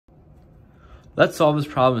Let's solve this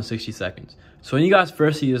problem in 60 seconds. So when you guys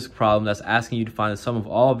first see this problem that's asking you to find the sum of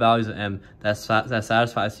all values of m that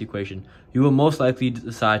satisfies the equation, you will most likely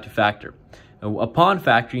decide to factor. And upon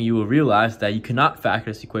factoring, you will realize that you cannot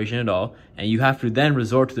factor this equation at all, and you have to then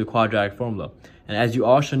resort to the quadratic formula. And as you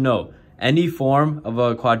all should know, any form of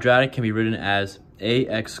a quadratic can be written as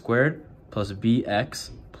ax squared plus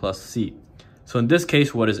bx plus c. So in this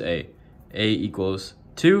case, what is a? A equals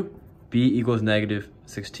 2, b equals negative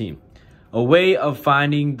 16. A way of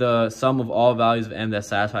finding the sum of all values of m that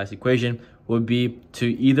satisfies the equation would be to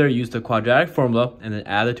either use the quadratic formula and then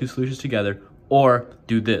add the two solutions together, or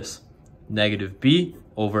do this, negative b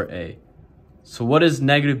over a. So what is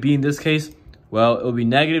negative b in this case? Well, it will be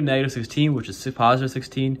negative 16, which is positive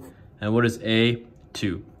 16. And what is a?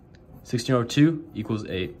 2. 16 over 2 equals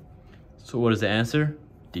 8. So what is the answer?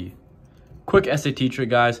 D. Quick SAT trick,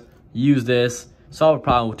 guys. Use this. Solve a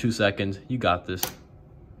problem with 2 seconds. You got this.